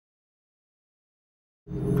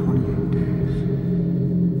28 days,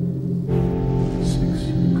 6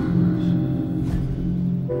 hours,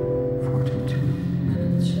 42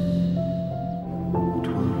 minutes,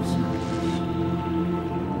 12 seconds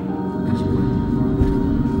is when the world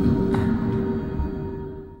will end.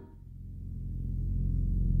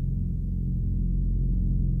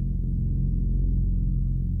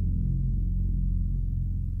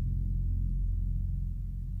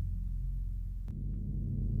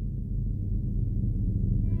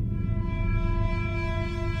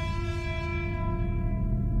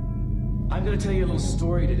 I'm gonna tell you a little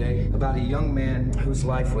story today about a young man whose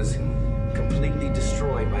life was completely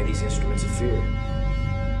destroyed by these instruments of fear.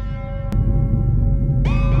 He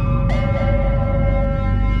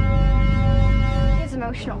has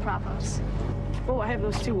emotional problems. Oh, I have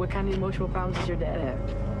those too. What kind of emotional problems does your dad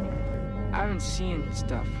have? I haven't seen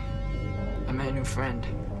stuff. I met a new friend.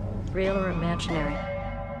 Real or imaginary?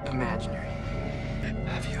 Imaginary.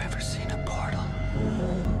 Have you ever seen a portal?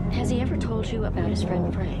 Has he ever told you about his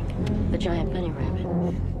friend Frank, the giant bunny rabbit?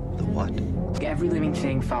 The what? Every living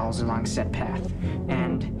thing follows along a set path.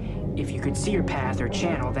 And if you could see your path or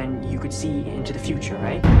channel, then you could see into the future,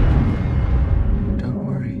 right? Don't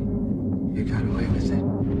worry. You got away with it.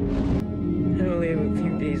 I only have a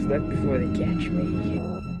few days left before they catch me.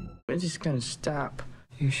 I'm just gonna stop.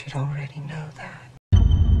 You should already know that.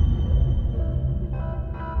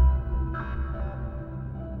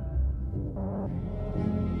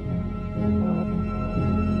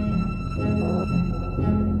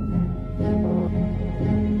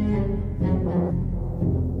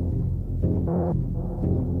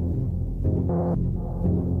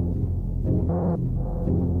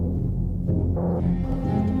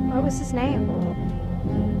 What was his name?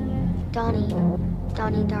 Donnie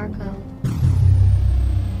Darko.